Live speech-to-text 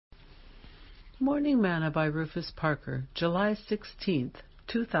Morning Manna by Rufus Parker, July 16th,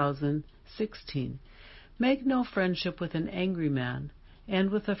 2016. Make no friendship with an angry man, and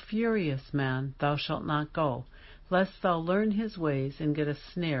with a furious man thou shalt not go, lest thou learn his ways and get a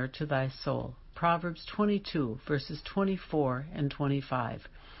snare to thy soul. Proverbs 22, verses 24 and 25.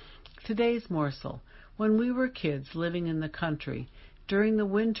 Today's morsel. When we were kids living in the country, during the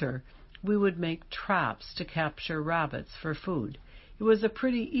winter, we would make traps to capture rabbits for food. It was a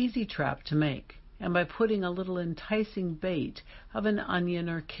pretty easy trap to make, and by putting a little enticing bait of an onion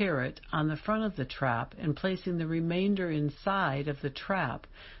or carrot on the front of the trap and placing the remainder inside of the trap,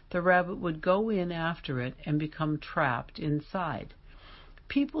 the rabbit would go in after it and become trapped inside.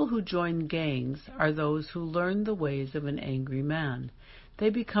 People who join gangs are those who learn the ways of an angry man. They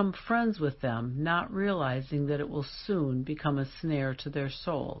become friends with them, not realizing that it will soon become a snare to their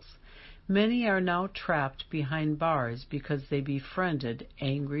souls. Many are now trapped behind bars because they befriended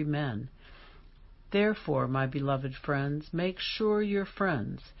angry men. Therefore, my beloved friends, make sure you're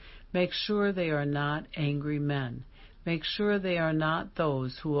friends. Make sure they are not angry men. Make sure they are not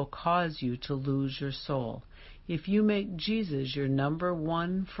those who will cause you to lose your soul. If you make Jesus your number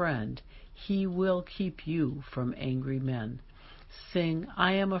one friend, He will keep you from angry men. Sing,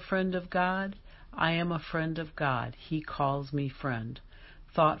 I am a friend of God. I am a friend of God. He calls me friend.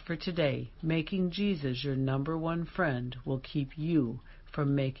 Thought for today, making Jesus your number one friend will keep you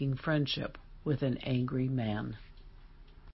from making friendship with an angry man.